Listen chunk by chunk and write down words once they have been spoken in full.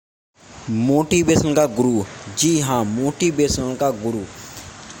Motivation का गुरु। जी हाँ, motivation का गुरु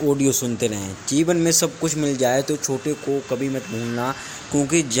ऑडियो सुनते रहें। जीवन में सब कुछ मिल जाए तो छोटे को कभी मत भूलना,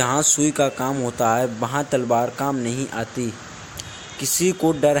 क्योंकि जहाँ सुई का काम होता है वहाँ तलवार काम नहीं आती। किसी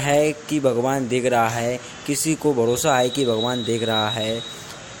को डर है कि भगवान देख रहा है, किसी को भरोसा है कि भगवान देख रहा है।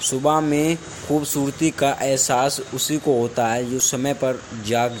 सुबह में खूबसूरती का एहसास उसी को होता है जो समय पर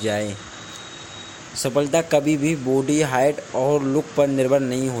जाग जाए। सफलता कभी भी बॉडी, हाइट और लुक पर निर्भर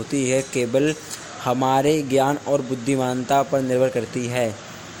नहीं होती है, केवल हमारे ज्ञान और बुद्धिमानता पर निर्भर करती है।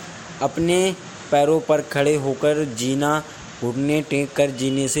 अपने पैरों पर खड़े होकर जीना घुटने टेक कर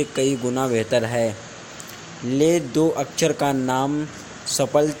जीने से कई गुना बेहतर है। ले 2 अक्षर का नाम,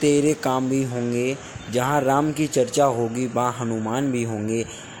 सफल तेरे काम भी होंगे। जहाँ राम की चर्चा होगी वहाँ हनुमान भी होंगे।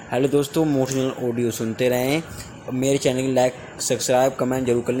 हेलो दोस्तों, मोटिवेशनल ऑडियो सुनते रहें। मेरे चैनल की लाइक, सब्सक्राइब, कमेंट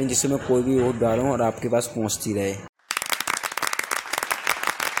जरूर कर लें, जिससे मैं कोई भी और डालूँ और आपके पास पहुँचती रहे।